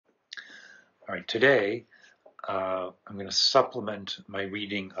All right, today I'm going to supplement my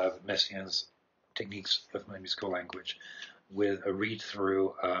reading of Messiaen's Techniques of My Musical Language with a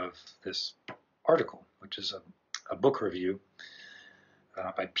read-through of this article, which is a book review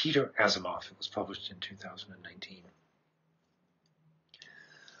by Peter ASIMOV. It was published in 2019.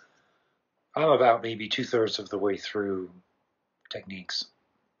 I'm about maybe 2/3 of the way through Techniques,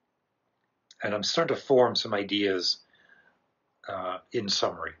 and I'm starting to form some ideas in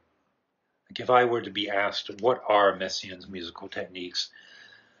summary. Like if I were to be asked, what are Messiaen's musical techniques?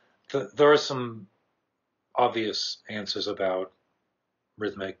 There are some obvious answers about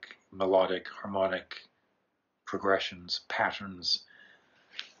rhythmic, melodic, harmonic progressions, patterns,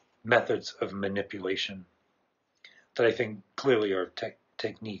 methods of manipulation that I think clearly are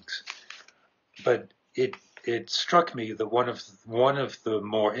techniques. But it struck me that one of the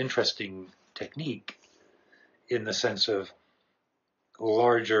more interesting technique, in the sense of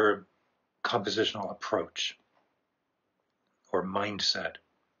larger compositional approach or mindset,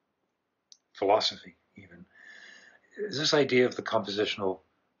 philosophy even, is this idea of the compositional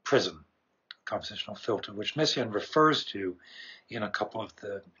prism, compositional filter, which Messiaen refers to in a couple of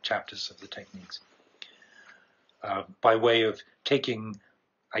the chapters of the techniques, by way of taking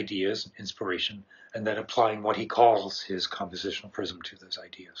ideas, inspiration, and then applying what he calls his compositional prism to those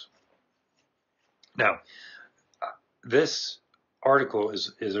ideas. Now, this article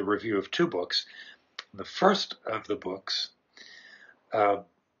is a review of two books. The first of the books, Le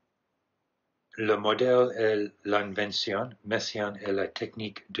modèle et l'invention, Messiaen et la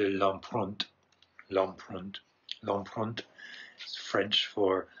technique de l'empreinte. L'empreinte is French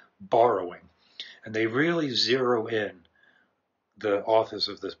for borrowing. And they really zero in, the authors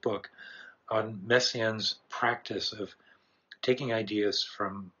of this book, on Messiaen's practice of taking ideas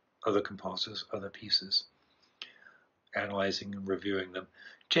from other composers, other pieces, analyzing and reviewing them,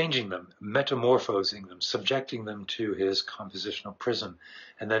 changing them, metamorphosing them, subjecting them to his compositional prism,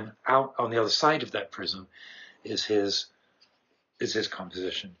 and then out on the other side of that prism is his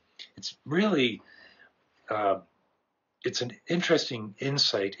composition. It's really it's an interesting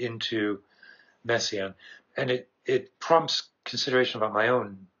insight into Messiaen, and it prompts consideration about my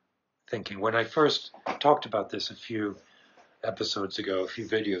own thinking. When I first talked about this a few episodes ago, a few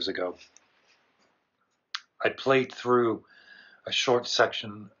videos ago, I played through a short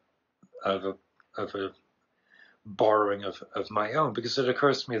section of a borrowing of my own, because it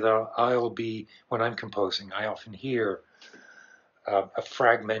occurs to me that I'll be, when I'm composing, I often hear a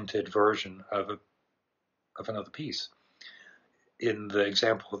fragmented version of another piece. In the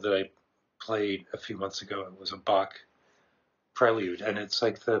example that I played a few months ago, it was a Bach prelude, and it's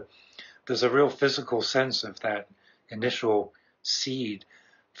like there's a real physical sense of that initial seed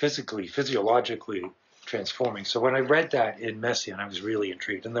physically, physiologically transforming. So when I read that in Messiaen, I was really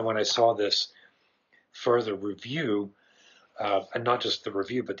intrigued. And then when I saw this further review, and not just the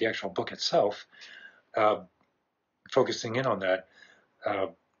review, but the actual book itself, focusing in on that,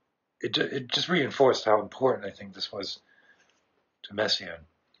 it just reinforced how important I think this was to Messiaen.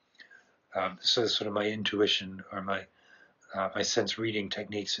 So sort of my intuition, or my sense reading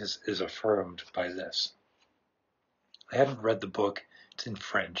techniques is affirmed by this. I haven't read the book. It's in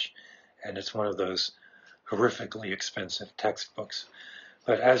French, and it's one of those horrifically expensive textbooks.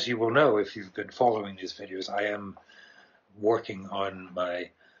 But as you will know, if you've been following these videos, I am working on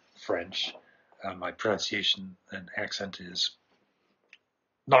my French. My pronunciation and accent is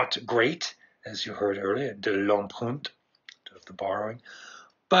not great, as you heard earlier, de l'empreinte, of the borrowing.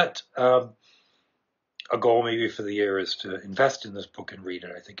 But a goal maybe for the year is to invest in this book and read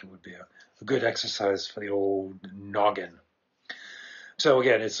it. I think it would be a good exercise for the old noggin. So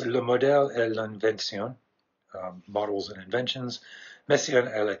again, it's Le modèle et l'invention, models and inventions, Messiaen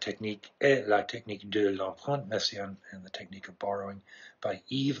et la technique de l'empreinte, Messiaen and the technique of borrowing, by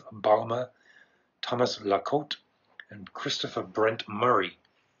Yves Balma, Thomas Lacote, and Christopher Brent Murray.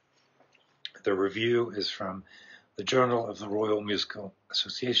 The review is from the Journal of the Royal Musical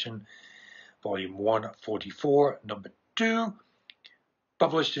Association, Volume 144, Number 2,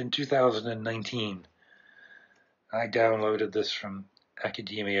 published in 2019. I downloaded this from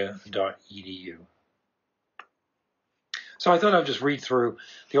academia.edu. So I thought I'd just read through.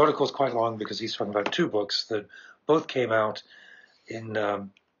 The article is quite long because he's talking about two books that both came out in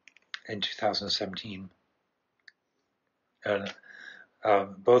 2017. And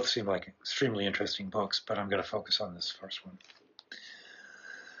both seem like extremely interesting books, but I'm going to focus on this first one.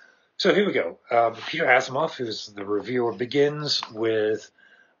 So here we go. Peter ASIMOV, who's the reviewer, begins with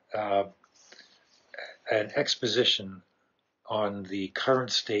an exposition on the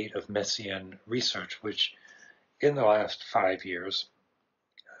current state of Messiaen research, which in the last 5 years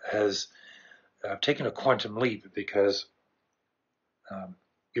has taken a quantum leap because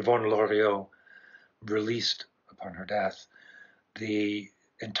Yvonne Loriod released, upon her death, the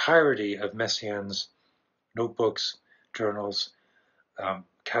entirety of Messiaen's notebooks, journals,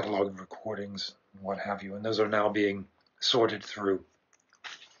 catalog recordings, and what have you. And those are now being sorted through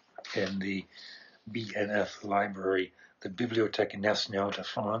in the BNF library, the Bibliothèque Nationale de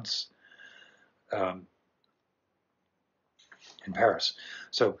France, in Paris.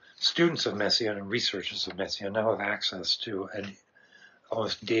 So students of Messiaen and researchers of Messiaen now have access to an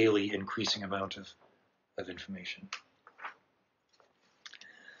almost daily increasing amount of information.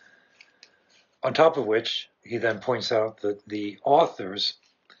 On top of which, he then points out that the authors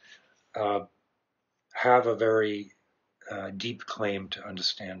have a very deep claim to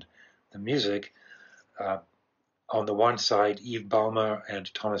understand the music. On the one side, Yves Balmer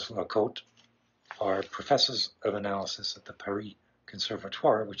and Thomas Lacote are professors of analysis at the Paris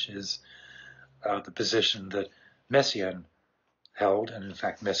Conservatoire, which is the position that Messiaen held, and in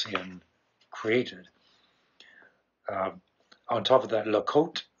fact Messiaen created. On top of that,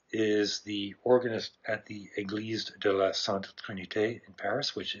 Lacote is the organist at the Église de la Sainte Trinité in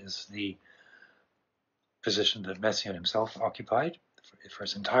Paris, which is the position that Messiaen himself occupied for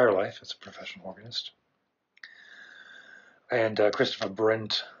his entire life as a professional organist. And Christopher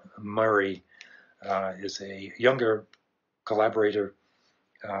Brent Murray is a younger collaborator,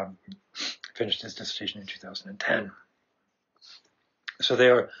 finished his dissertation in 2010. So they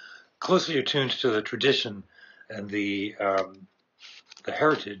are closely attuned to the tradition and the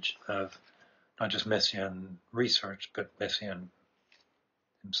heritage of not just Messiaen research, but Messiaen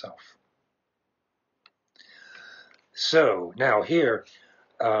himself. So now here,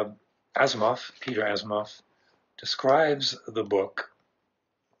 ASIMOV, Peter ASIMOV, describes the book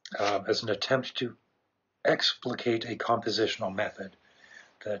as an attempt to explicate a compositional method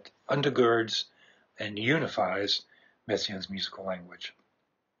that undergirds and unifies Messiaen's musical language.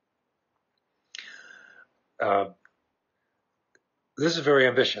 This is very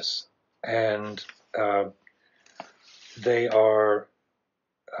ambitious, and they are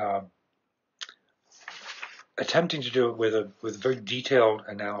attempting to do it with very detailed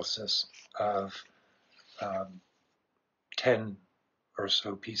analysis of 10 or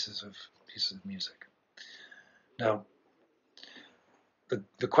so pieces of music. Now,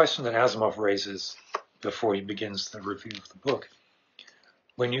 the question that ASIMOV raises before he begins the review of the book,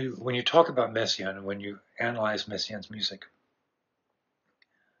 when you talk about Messiaen and when you analyze Messiaen's music,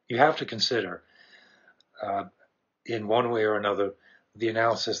 you have to consider, in one way or another, the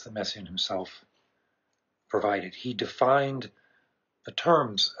analysis that Messiaen himself provided. He defined the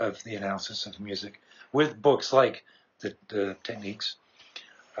terms of the analysis of music with books like the Techniques,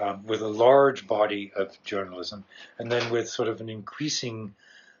 with a large body of journalism, and then with sort of an increasing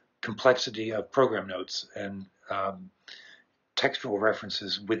complexity of program notes and textual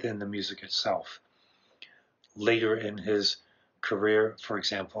references within the music itself. Later in his career, for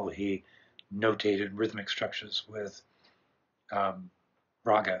example, he notated rhythmic structures with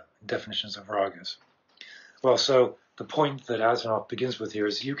raga, definitions of ragas. Well, so the point that ASIMOV begins with here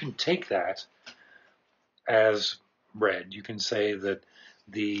is you can take that as read. You can say that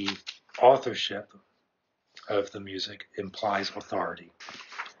the authorship of the music implies authority.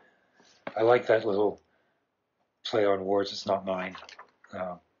 I like that little play on words. It's not mine.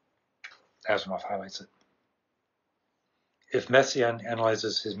 Asimov highlights it. If Messiaen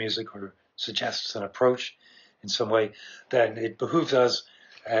analyzes his music or suggests an approach in some way, then it behooves us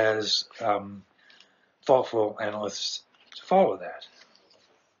as thoughtful analysts to follow that,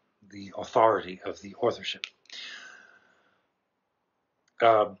 the authority of the authorship.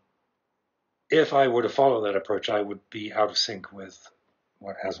 If I were to follow that approach, I would be out of sync with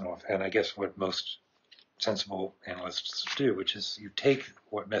what Asimov, and I guess what most sensible analysts do, which is you take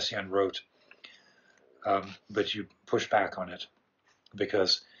what Messiaen wrote, but you push back on it,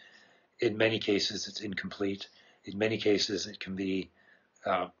 because in many cases it's incomplete. In many cases it can be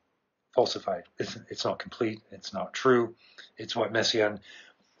falsified. It's not complete. It's not true. It's what Messiaen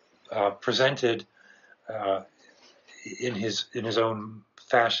presented in his own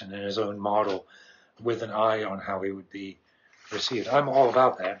fashion, in his own model, with an eye on how he would be received. I'm all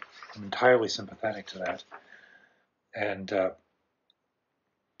about that. I'm entirely sympathetic to that. And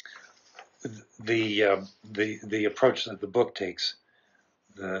the approach that the book takes,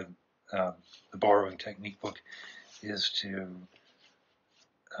 the borrowing technique book, is to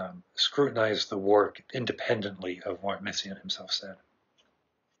scrutinize the work independently of what Messiaen himself said.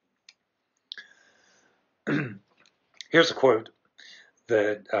 Here's a quote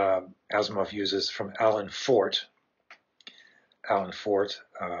that Asimov uses from Alan Fort. Alan Fort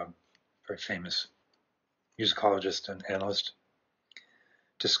very famous musicologist and analyst,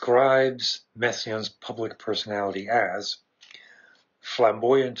 describes Messiaen's public personality as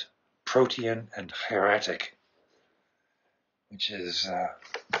flamboyant, protean, and hieratic, which is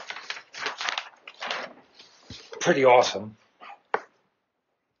pretty awesome.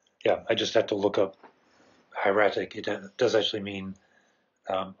 Yeah, I just had to look up hieratic. It does actually mean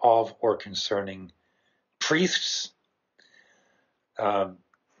of or concerning priests,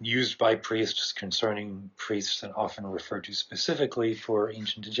 used by priests, concerning priests, and often referred to specifically for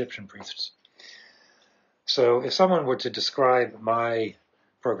ancient Egyptian priests. So if someone were to describe my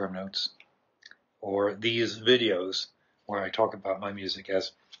program notes or these videos where I talk about my music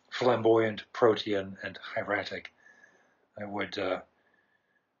as flamboyant, protean, and hieratic, I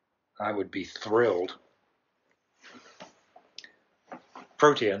would be thrilled.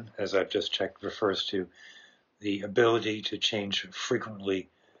 Protean, as I've just checked, refers to the ability to change frequently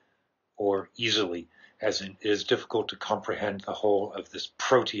or easily, as in it is difficult to comprehend the whole of this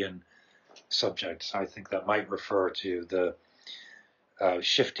protean subject. So I think that might refer to the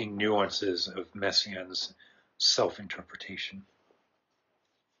shifting nuances of Messiaen's self-interpretation.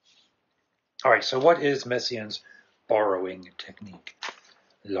 All right, so what is Messiaen's borrowing technique,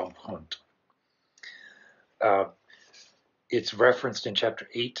 l'empreinte? It's referenced in chapter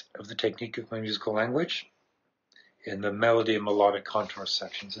 8 of the Technique of My Musical Language in the melody and melodic contour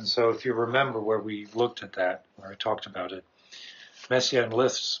sections. And so if you remember where we looked at that, where I talked about it, Messiaen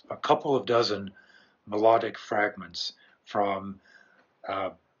lists a couple of dozen melodic fragments from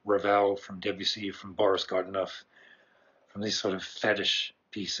Ravel, from Debussy, from Boris Godunov, from these sort of fetish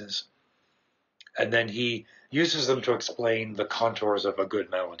pieces. And then he uses them to explain the contours of a good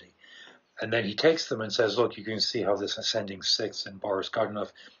melody. And then he takes them and says, look, you can see how this ascending sixth in Boris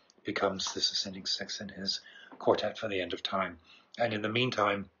Godunov becomes this ascending sixth in his quartet for the end of time. And in the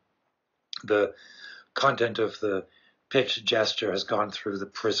meantime, the content of the pitch gesture has gone through the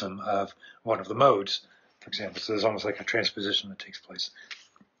prism of one of the modes, for example. So there's almost like a transposition that takes place.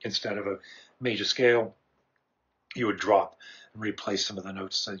 Instead of a major scale, you would drop and replace some of the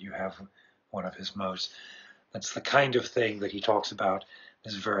notes so that you have one of his modes. That's the kind of thing that he talks about,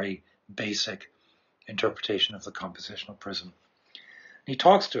 this very basic interpretation of the compositional prism. He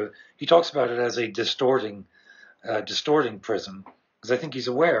talks about it as a distorting prism, because I think he's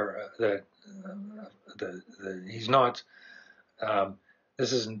aware that he's not.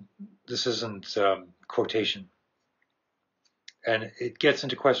 This isn't quotation, and it gets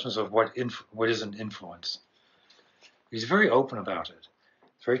into questions of what is an influence. He's very open about it.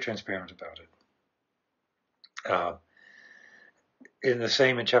 He's very transparent about it.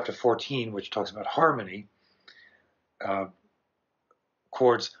 In chapter 14, which talks about harmony,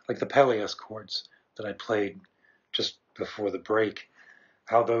 chords like the Peleus chords that I played just before the break,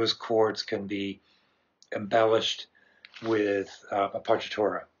 how those chords can be embellished with a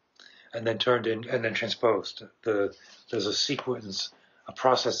partitura and then turned in and then transposed. There's a sequence, a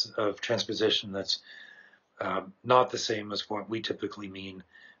process of transposition that's not the same as what we typically mean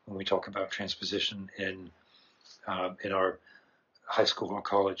when we talk about transposition in our high school or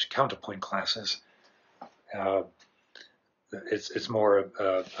college counterpoint classes. It's more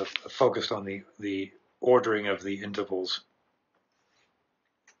focused on the ordering of the intervals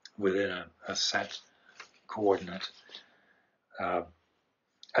within a set coordinate.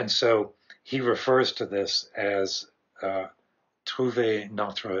 And so he refers to this as trouver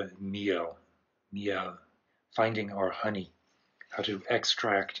notre miel, finding our honey, how to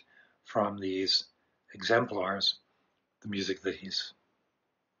extract from these exemplars the music that he's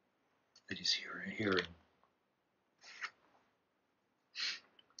hearing.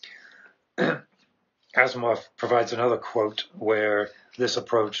 ASIMOV provides another quote where this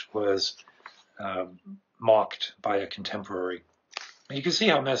approach was mocked by a contemporary. And you can see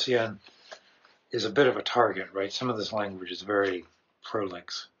how Messiaen is a bit of a target, right? Some of this language is very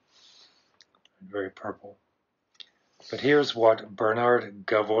prolix, very purple. But here's what Bernard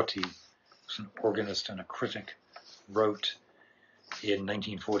Gavotti, who's an organist and a critic, wrote in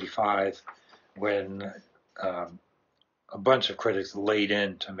 1945 when a bunch of critics laid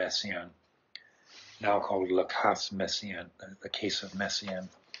into Messiaen, now called Le Cas Messiaen, the case of Messiaen.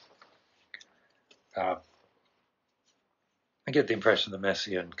 I get the impression that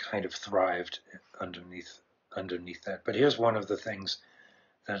Messiaen kind of thrived underneath that. But here's one of the things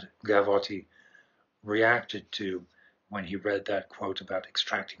that Gavotti reacted to when he read that quote about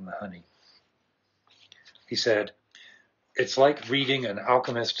extracting the honey. He said, "It's like reading an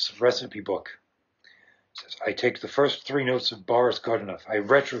alchemist's recipe book. He says, I take the first three notes of Boris Godunov, I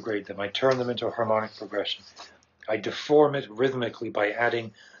retrograde them, I turn them into a harmonic progression. I deform it rhythmically by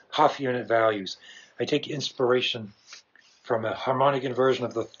adding half unit values. I take inspiration from a harmonic inversion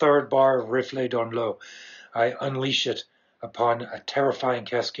of the third bar of Reflet dans l'eau. I unleash it upon a terrifying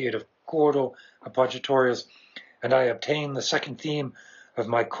cascade of chordal appoggiatorials, and I obtain the second theme of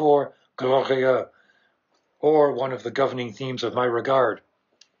my core glorieux, or one of the governing themes of my regard.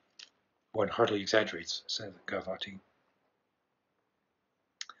 One hardly exaggerates, said Gavati.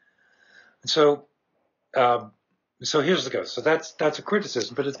 And so here's the go. So that's a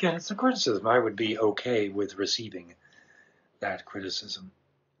criticism, but again, it's a criticism. I would be okay with receiving that criticism.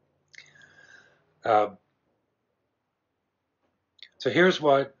 So here's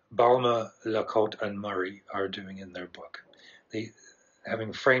what Balma, Lacote, and Murray are doing in their book. They,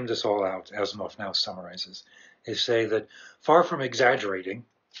 having framed this all out, Asimov now summarizes, they say that far from exaggerating,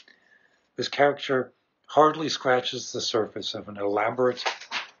 this character hardly scratches the surface of an elaborate,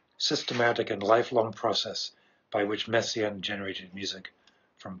 systematic, and lifelong process by which Messiaen generated music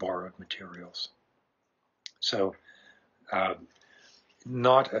from borrowed materials. So,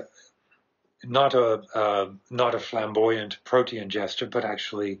 not a flamboyant protean gesture, but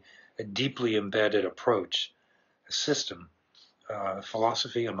actually a deeply embedded approach, a system, a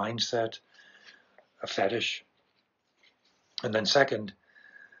philosophy, a mindset, a fetish. And then second,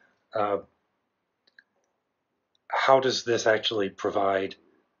 how does this actually provide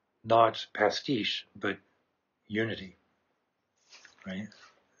not pastiche, but unity, right?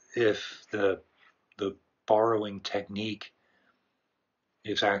 If the borrowing technique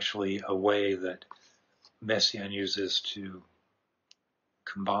is actually a way that Messiaen uses to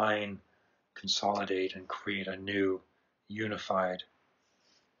combine, consolidate, and create a new unified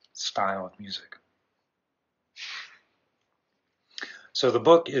style of music. So the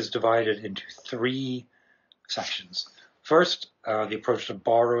book is divided into three sections. First, the approach to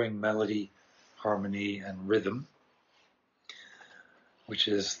borrowing melody, harmony, and rhythm, which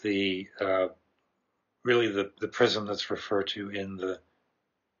is the really the prism that's referred to in the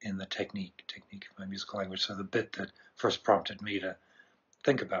technique of my musical language. So the bit that first prompted me to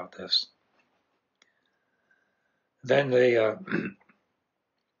think about this. Then they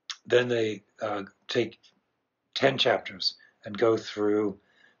take 10 chapters and go through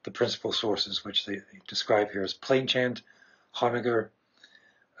the principal sources, which they describe here as plain chant, Honegger,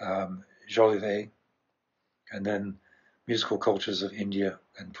 Jolivet, and then musical cultures of India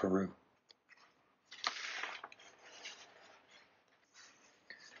and Peru.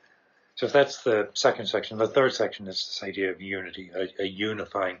 So if that's the second section, the third section is this idea of unity, a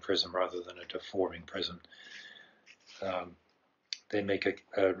unifying prism rather than a deforming prism. They make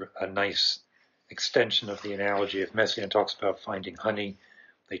a nice extension of the analogy. If Messiaen talks about finding honey,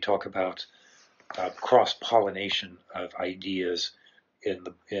 they talk about cross-pollination of ideas in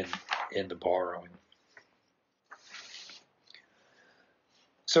the borrowing.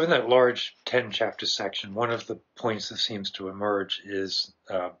 So in that large 10-chapter section, one of the points that seems to emerge is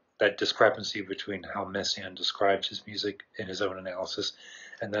that discrepancy between how Messiaen describes his music in his own analysis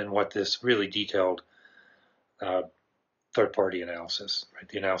and then what this really detailed third-party analysis, right?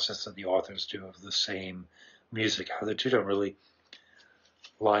 The analysis that the authors do of the same music, how the two don't really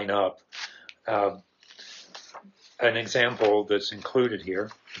line up. An example that's included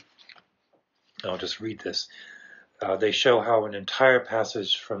here, I'll just read this. They show how an entire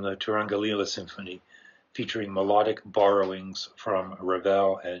passage from the Turangalila Symphony, featuring melodic borrowings from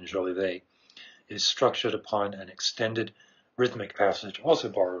Ravel and Jolivet, is structured upon an extended rhythmic passage, also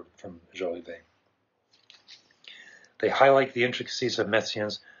borrowed from Jolivet. They highlight the intricacies of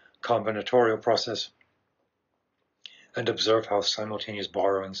Messiaen's combinatorial process and observe how simultaneous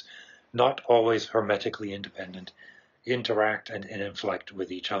borrowings, not always hermetically independent, interact and inflect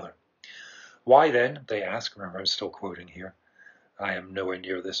with each other. Why then, they ask, remember I'm still quoting here, I am nowhere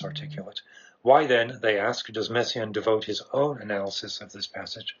near this articulate. Why then, they ask, does Messiaen devote his own analysis of this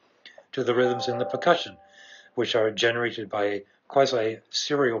passage to the rhythms in the percussion, which are generated by a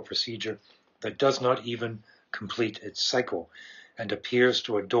quasi-serial procedure that does not even complete its cycle and appears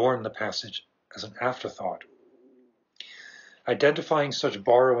to adorn the passage as an afterthought? Identifying such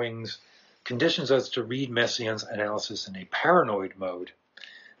borrowings conditions us to read Messiaen's analysis in a paranoid mode.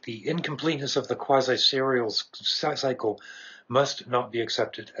 The incompleteness of the quasi-serial cycle must not be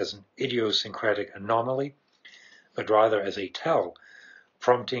accepted as an idiosyncratic anomaly, but rather as a tell,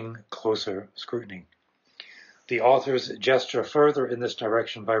 prompting closer scrutiny. The authors gesture further in this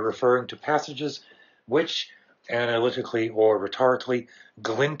direction by referring to passages which, analytically or rhetorically,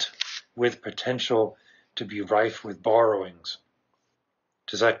 glint with potential to be rife with borrowings.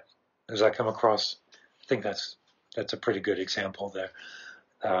 Does that come across? I think that's a pretty good example there.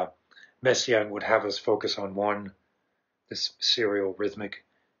 Messiaen would have us focus on one, this serial rhythmic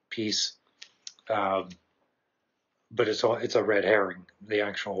piece, but it's a red herring. The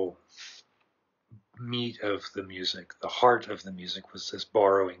actual meat of the music, the heart of the music, was this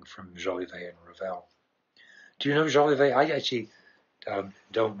borrowing from Jolivet and Ravel. Do you know Jolivet? I actually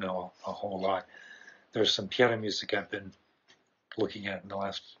don't know a whole lot. There's some piano music I've been looking at in the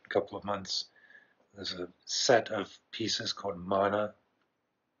last couple of months. There's a set of pieces called Mana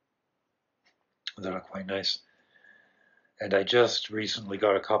that are quite nice. And I just recently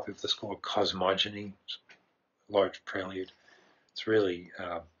got a copy of the score Cosmogony, large prelude. It's really,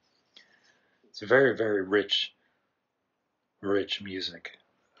 it's a very, very rich music.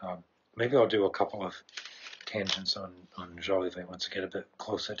 Maybe I'll do a couple of tangents on Jolivet once I get a bit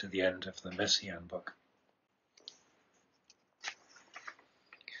closer to the end of the Messiaen book.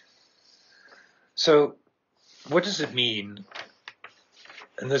 So, what does it mean?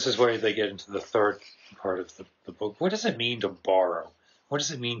 And this is where they get into the third part of the book. What does it mean to borrow? What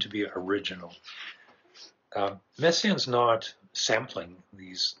does it mean to be original? Messiaen's not sampling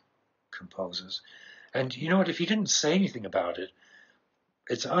these composers. And you know what? If he didn't say anything about it,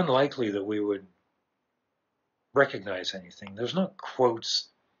 it's unlikely that we would recognize anything. There's no quotes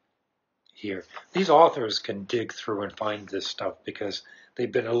here. These authors can dig through and find this stuff because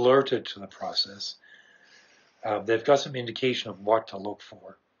they've been alerted to the process. They've got some indication of what to look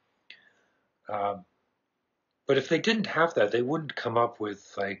for. But if they didn't have that, they wouldn't come up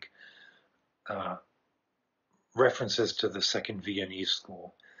with like references to the Second Viennese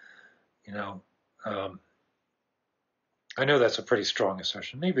School. You know, I know that's a pretty strong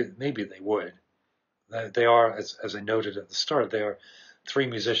assertion. Maybe they would. They are, as I noted at the start, they are three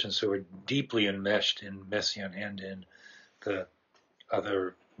musicians who are deeply enmeshed in Messiaen and in the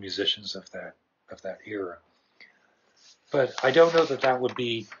other musicians of that era. But I don't know that that would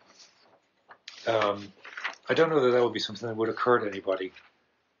be. I don't know that that would be something that would occur to anybody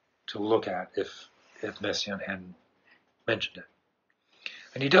to look at if Messiaen hadn't mentioned it.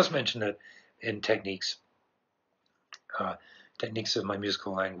 And he does mention it in techniques. Techniques of My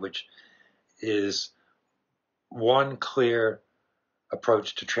Musical Language is one clear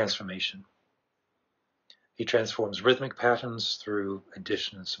approach to transformation. He transforms rhythmic patterns through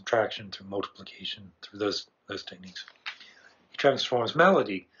addition and subtraction, through multiplication, through those techniques. He transforms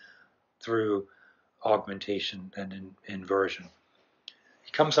melody through augmentation and inversion.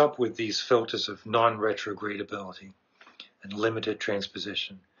 He comes up with these filters of non-retrogradability and limited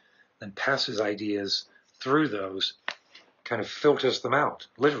transposition, then passes ideas through those, kind of filters them out.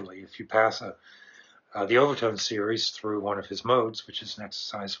 Literally, if you pass the overtone series through one of his modes, which is an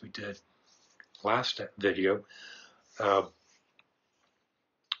exercise we did last video,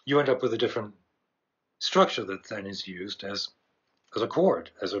 you end up with a different structure that then is used as a chord,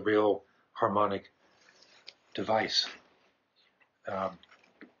 as a real harmonic device.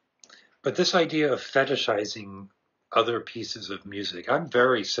 But this idea of fetishizing other pieces of music, I'm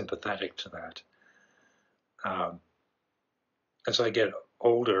very sympathetic to that. As I get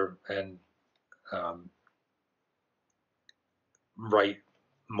older and write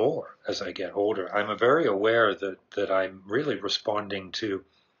more as I get older, I'm very aware that I'm really responding to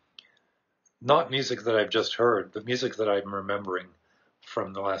not music that I've just heard, but music that I'm remembering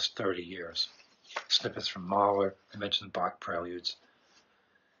from the last 30 years. Snippets from Mahler, I mentioned Bach preludes.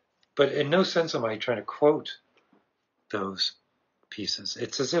 But in no sense am I trying to quote those pieces.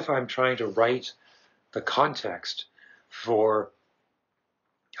 It's as if I'm trying to write the context for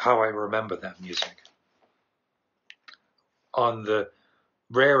how I remember that music. On the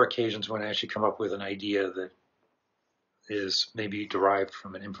rare occasions when I actually come up with an idea that is maybe derived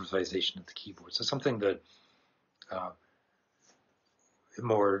from an improvisation at the keyboard. So something that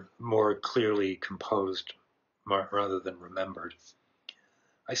more clearly composed rather than remembered.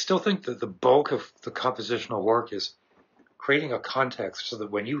 I still think that the bulk of the compositional work is creating a context so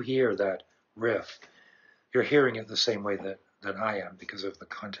that when you hear that riff, you're hearing it the same way that I am because of the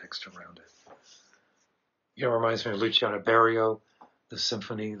context around it. You know, it reminds me of Luciano Berio, the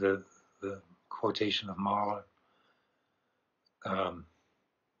symphony, the quotation of Mahler. I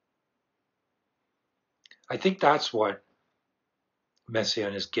think that's what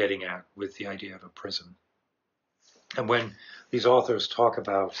Messiaen is getting at with the idea of a prism. And when these authors talk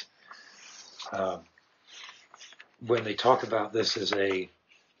about, when they talk about this as a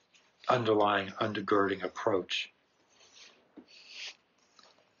underlying, undergirding approach,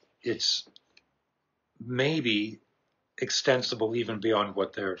 it's maybe extensible even beyond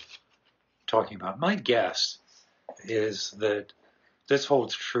what they're talking about. My guess is that this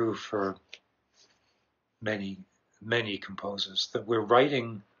holds true for many, many composers, that we're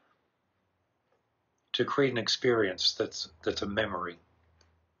writing to create an experience that's a memory.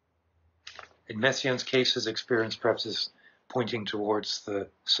 In Messiaen's case, his experience perhaps is pointing towards the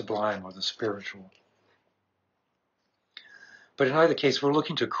sublime or the spiritual. But in either case, we're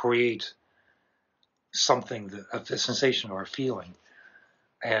looking to create something, a sensation or a feeling.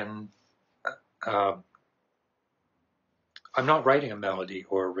 And I'm not writing a melody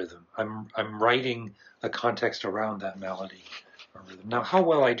or a rhythm. I'm writing a context around that melody or rhythm. Now, how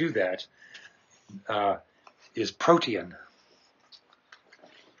well I do that is protean.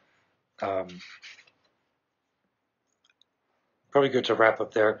 Probably good to wrap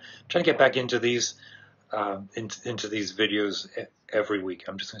up there. I'm trying to get back into these into these videos every week.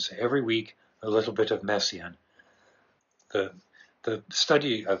 I'm just going to say every week a little bit of Messiaen. The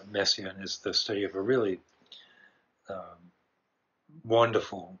study of Messiaen is the study of a really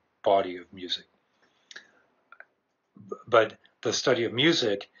wonderful body of music. But the study of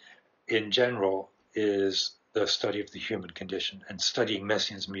music in general is the study of the human condition, and studying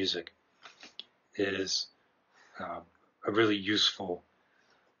Messiaen's music is a really useful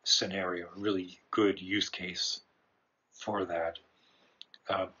scenario, a really good use case for that.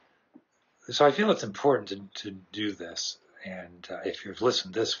 So I feel it's important to do this, and if you've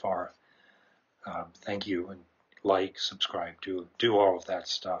listened this far, thank you, and like, subscribe, do all of that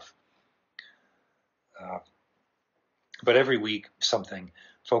stuff. But every week something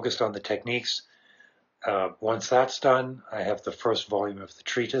focused on the techniques. Once that's done, I have the first volume of the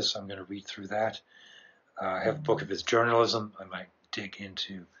treatise. I'm going to read through that. I have a book of his journalism. I might dig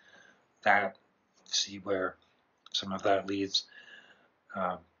into that, see where some of that leads.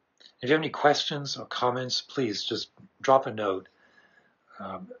 If you have any questions or comments, please just drop a note.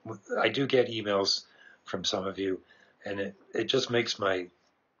 I do get emails from some of you, and it just makes my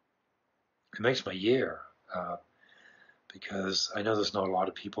year, because I know there's not a lot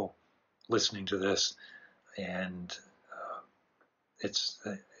of people listening to this, and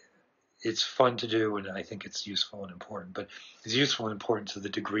it's fun to do, and I think it's useful and important. But it's useful and important to the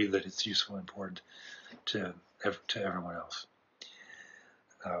degree that it's useful and important to everyone else.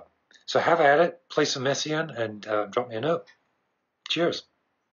 So have at it, play some Messiaen, and drop me a note. Cheers.